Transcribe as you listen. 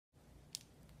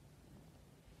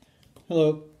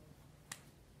Hello.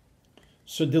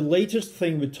 So the latest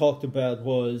thing we talked about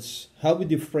was how we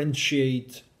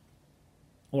differentiate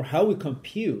or how we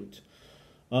compute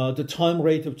the time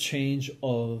rate of change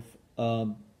of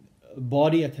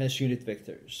body attached unit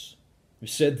vectors. We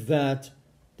said that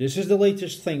this is the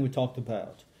latest thing we talked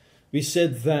about. We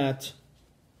said that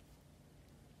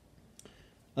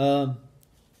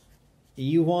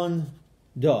E1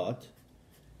 dot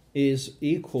is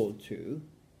equal to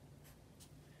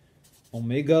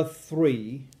omega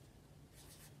 3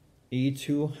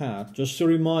 E2 hat. Just to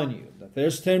remind you, the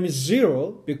first term is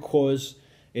 0 because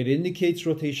it indicates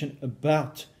rotation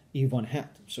about E1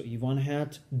 hat. So E1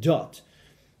 hat dot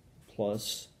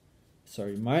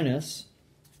minus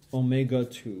omega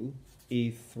 2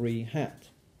 E3 hat.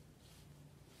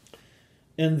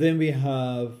 And then we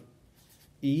have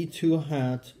E2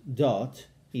 hat dot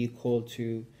equal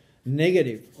to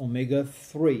negative omega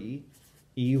 3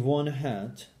 E1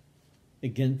 hat,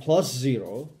 again plus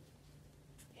 0,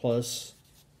 plus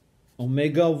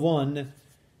omega 1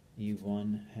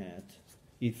 E1 hat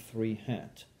E3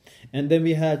 hat. And then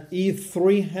we had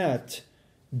E3 hat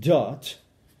dot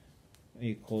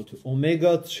equal to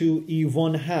omega 2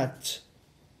 E1 hat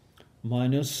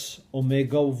minus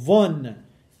omega 1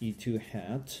 E2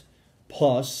 hat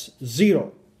plus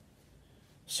 0.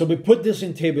 So we put this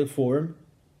in table form,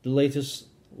 the latest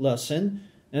lesson,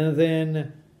 and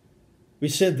then we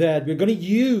said that we're going to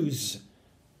use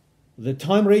the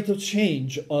time rate of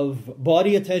change of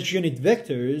body attached unit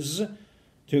vectors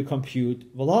to compute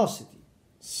velocity.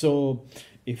 So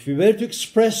if we were to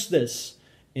express this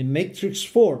in matrix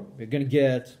form, we're going to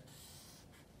get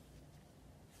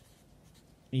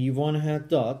E1 hat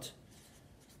dot,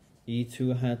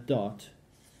 E2 hat dot,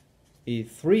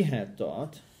 E3 hat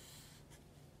dot,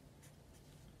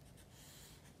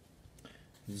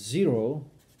 0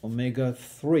 omega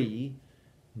 3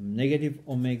 negative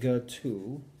omega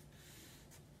 2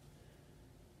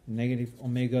 negative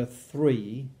omega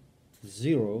 3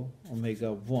 0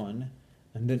 omega 1,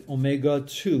 and then omega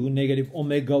 2 negative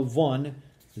omega 1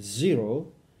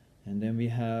 0, and then we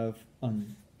have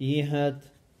an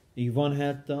E1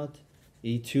 hat dot,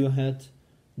 E2 hat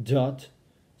dot,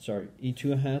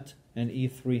 E2 hat and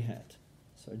E3 hat.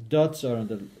 So dots are on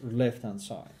the left hand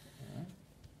side.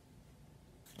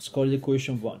 Let's call it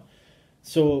equation 1.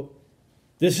 So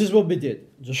this is what we did.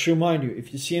 Just remind you,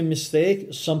 if you see a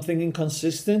mistake, something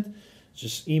inconsistent,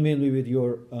 just email me with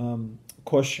your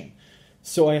question.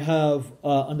 So I have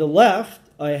on the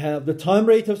left, I have the time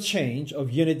rate of change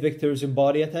of unit vectors in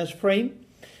body attached frame,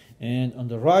 and on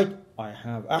the right, I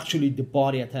have actually the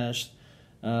body attached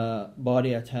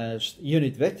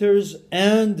unit vectors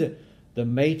and the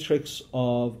matrix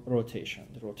of rotation,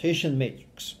 the rotation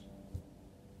matrix.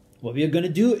 What we are going to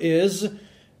do is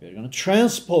we're going to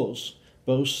transpose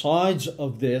both sides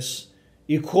of this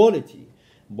equality.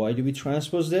 Why do we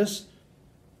transpose this?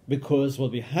 Because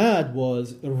what we had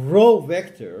was a row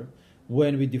vector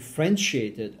when we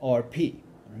differentiated RP.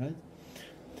 Right?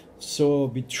 So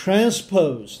we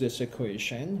transpose this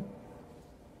equation.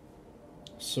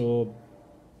 So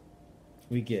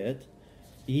we get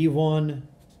E1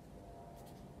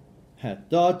 hat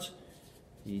dot,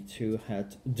 E2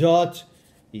 hat dot,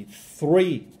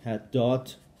 E3 hat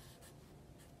dot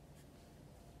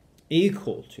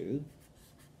equal to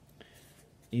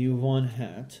E1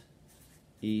 hat,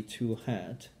 E2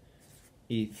 hat,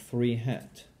 E3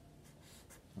 hat.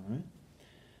 All right.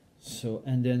 So,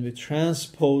 and then we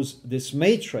transpose this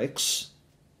matrix,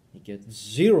 you get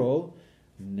 0,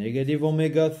 negative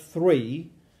omega 3,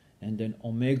 and then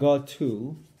omega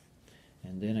 2,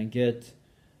 and then I get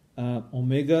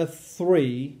omega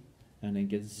 3, and I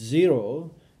get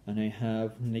 0, and I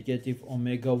have negative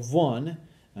omega 1,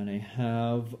 and I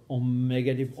have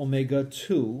negative omega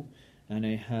 2, and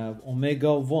I have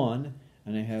omega 1,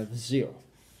 and I have 0.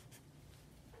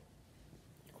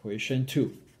 Equation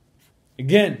 2.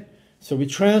 Again, so we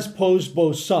transpose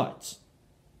both sides.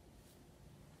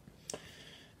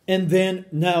 And then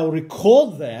now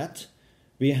recall that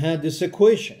we had this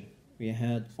equation. We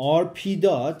had RP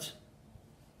dot,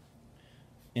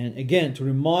 and again, to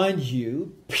remind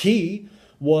you, P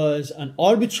was an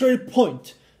arbitrary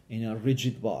point in a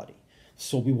rigid body.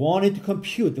 So we wanted to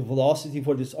compute the velocity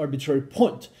for this arbitrary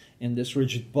point in this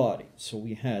rigid body. So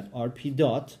we had RP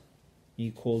dot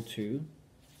equal to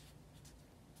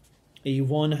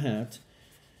E1 hat,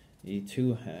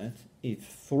 E2 hat,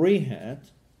 E3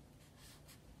 hat,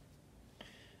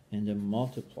 and then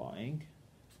multiplying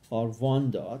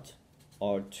R1 dot,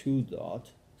 R2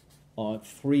 dot,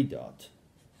 R3 dot,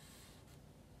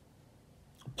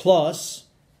 plus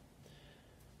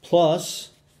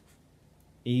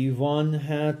E1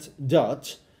 hat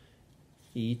dot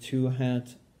E2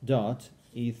 hat dot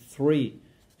E3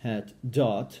 hat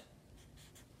dot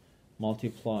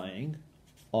multiplying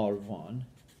R1,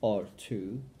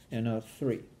 R2, and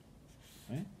R3.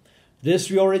 Right? This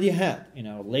we already had in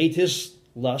our latest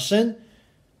lesson.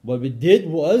 What we did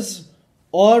was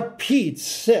RP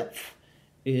itself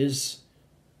is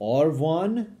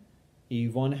R1,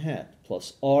 E1 hat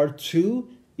plus R2,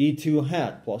 E2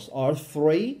 hat plus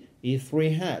R3,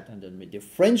 E3 hat. And then we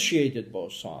differentiated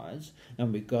both sides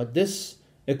and we got this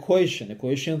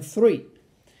equation 3.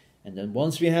 And then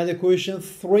once we had equation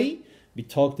 3, we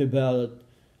talked about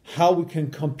how we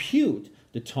can compute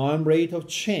the time rate of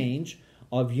change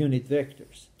of unit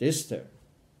vectors, this term.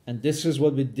 And this is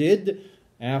what we did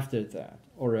after that.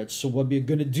 All right, so what we're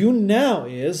going to do now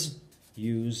is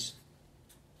use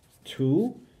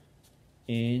 2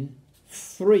 in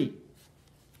 3.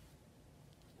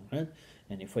 All right,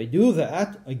 and if I do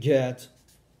that, I get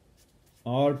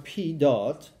RP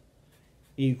dot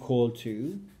equal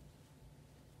to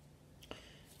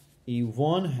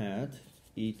E1 hat,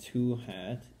 E2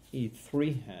 hat,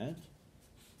 E3 hat,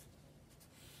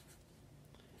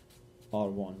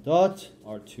 R1 dot,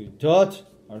 R2 dot,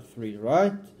 R3,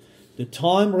 right? The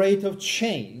time rate of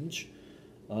change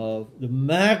of the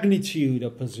magnitude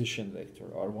of position vector,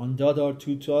 R1 dot,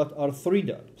 R2 dot, R3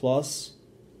 dot, plus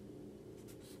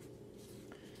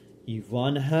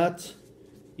E1 hat,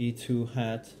 E2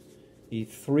 hat,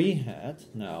 E3 hat.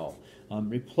 Now, I'm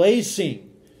replacing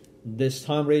this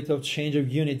time rate of change of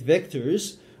unit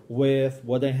vectors with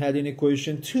what I had in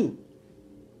equation 2.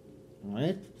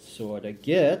 Right? So what I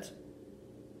get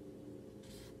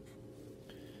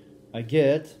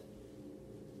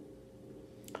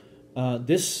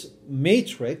this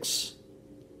matrix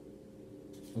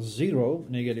 0,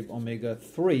 negative omega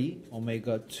 3,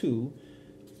 omega 2,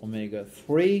 omega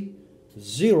 3,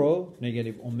 0,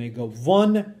 negative omega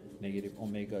 1, negative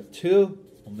omega 2,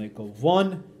 omega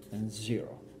 1, and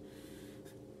 0.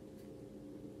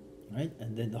 Right?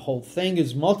 And then the whole thing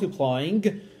is multiplying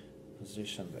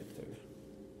position vector.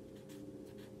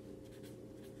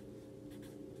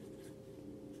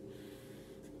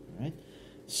 Right?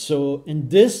 So in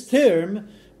this term,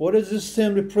 what does this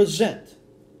term represent?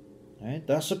 Right?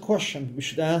 That's a question we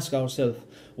should ask ourselves.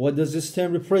 What does this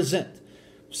term represent?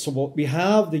 So what we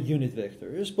have the unit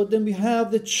vectors, but then we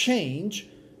have the change,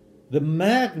 the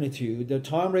magnitude, the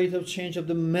time rate of change of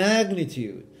the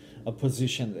magnitude of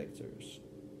position vectors.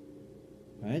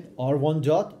 Right? R1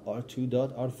 dot, R2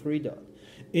 dot, R3 dot.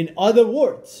 In other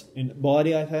words, in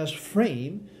body attached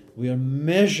frame, we are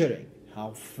measuring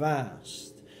how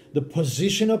fast the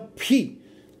position of P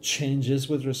changes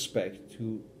with respect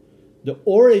to the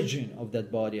origin of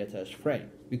that body attached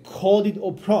frame. We called it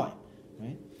O prime.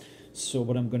 Right? So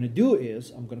what I'm going to do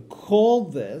is I'm going to call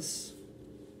this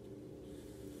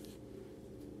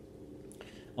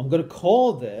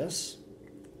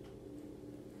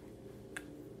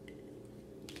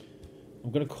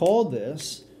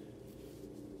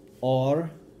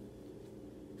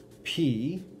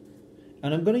RP,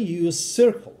 and I'm going to use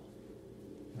circle.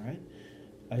 Right?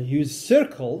 I use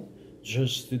circle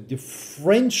just to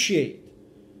differentiate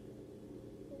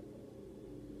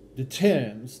the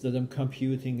terms that I'm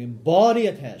computing in body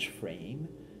attached frame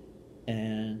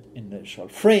and inertial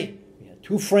frame. We have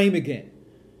 2 frame again.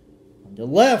 On the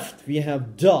left, we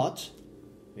have dot,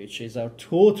 which is our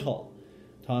total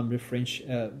time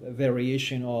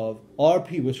variation of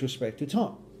RP with respect to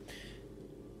time.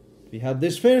 We have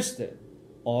this first term,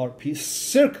 RP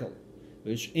circle,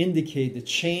 which indicate the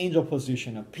change of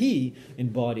position of P in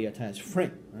body attached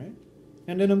frame. Right?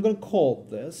 And then I'm going to call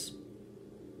this,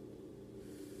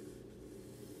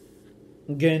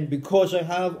 again, because I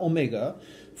have omega,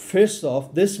 first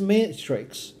off, this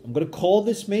matrix, I'm going to call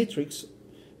this matrix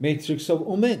of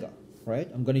omega, right?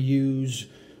 I'm going to use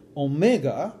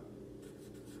omega,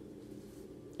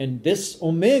 and this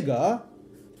omega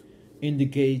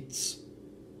indicates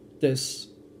this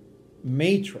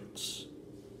matrix,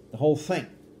 the whole thing.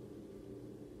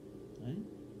 Right?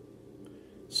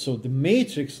 So the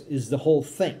matrix is the whole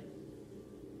thing.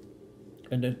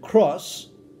 And then cross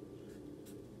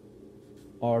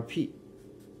RP.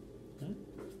 Right?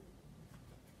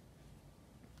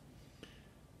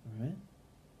 All right.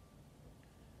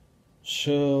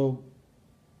 So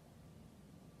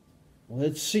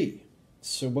let's see.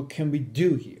 So what can we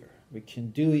do here? We can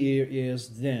do here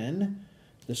is then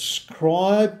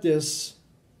describe this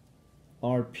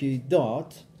RP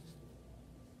dot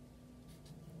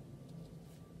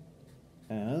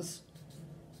as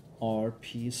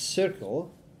RP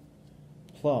circle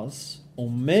plus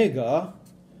omega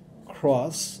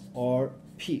cross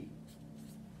RP.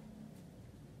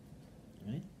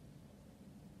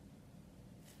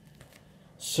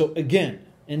 So again,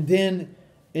 and then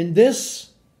in this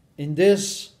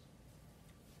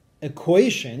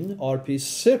equation, RP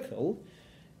circle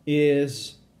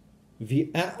is the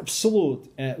absolute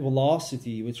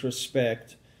velocity with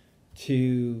respect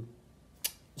to,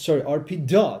 sorry, RP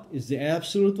dot is the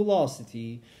absolute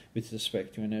velocity with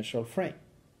respect to inertial frame.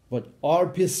 But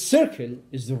RP circle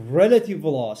is the relative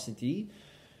velocity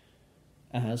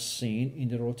as seen in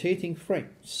the rotating frame.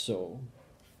 So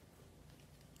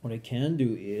what I can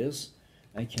do is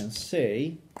I can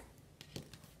say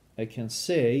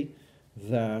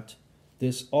that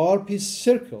this RP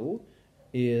circle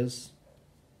is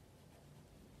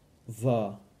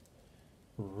the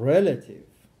relative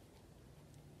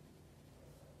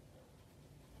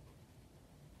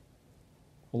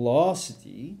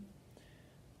velocity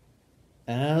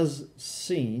as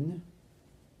seen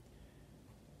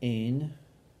in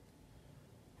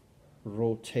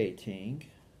rotating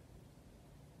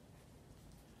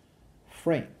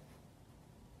frame.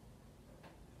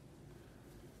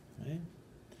 Right?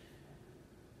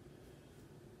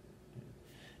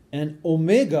 And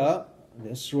omega,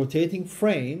 this rotating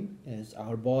frame, is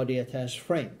our body attached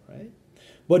frame, right?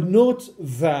 But note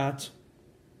that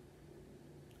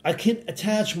I can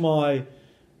attach my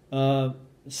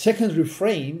secondary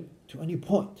frame to any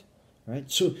point, right?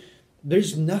 So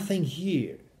there's nothing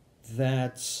here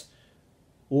that's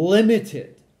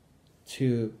limited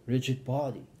to rigid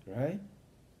body, right?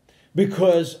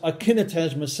 Because I can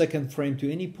attach my second frame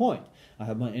to any point. I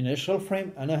have my initial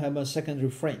frame and I have my secondary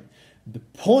frame. The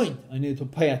point I need to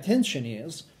pay attention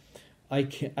is I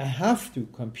have to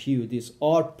compute this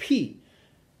RP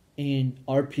in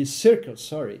RP circle,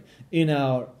 in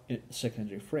our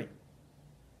secondary frame.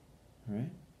 All right?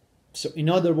 So in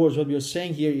other words, what we are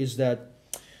saying here is that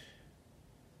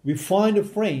we find a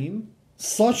frame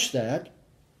such that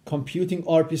computing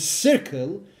RP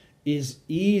circle is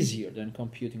easier than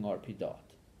computing RP dot.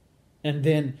 And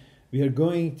then we are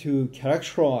going to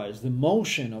characterize the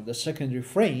motion of the secondary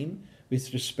frame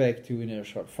with respect to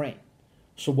inertial frame.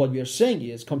 So what we are saying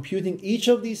is computing each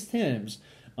of these terms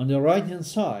on the right hand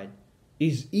side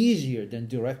is easier than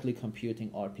directly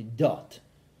computing RP dot.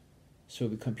 So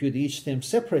we compute each term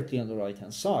separately on the right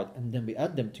hand side and then we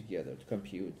add them together to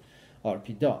compute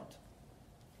RP dot.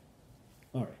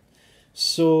 All right.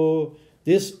 So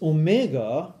this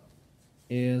omega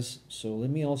is, so let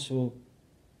me also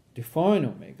define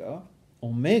omega.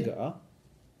 Omega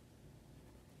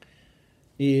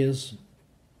is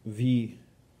the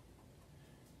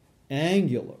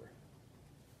angular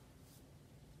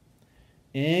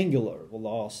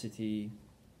velocity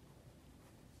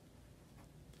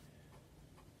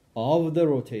of the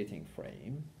rotating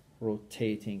frame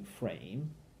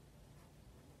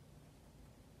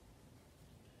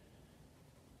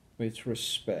with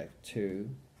respect to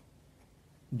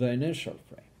the inertial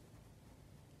frame.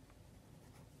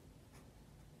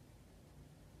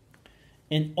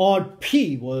 And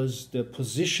RP was the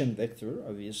position vector,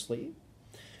 obviously,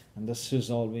 and this is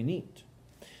all we need.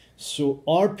 So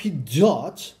RP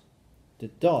dot, the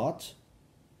dot,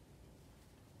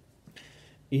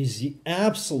 is the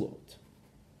absolute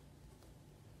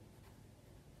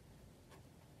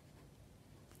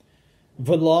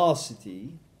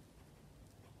velocity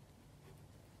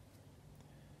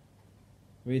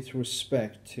with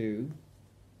respect to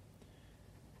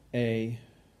a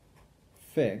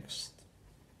fixed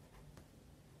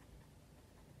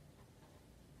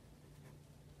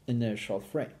inertial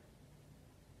frame.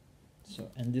 So,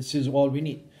 and this is all we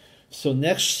need. So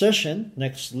next session,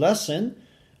 next lesson,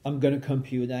 I'm going to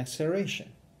compute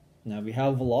acceleration. Now we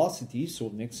have velocity, so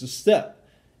next step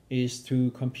is to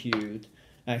compute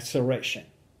acceleration.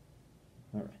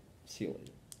 All right, see you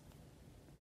later.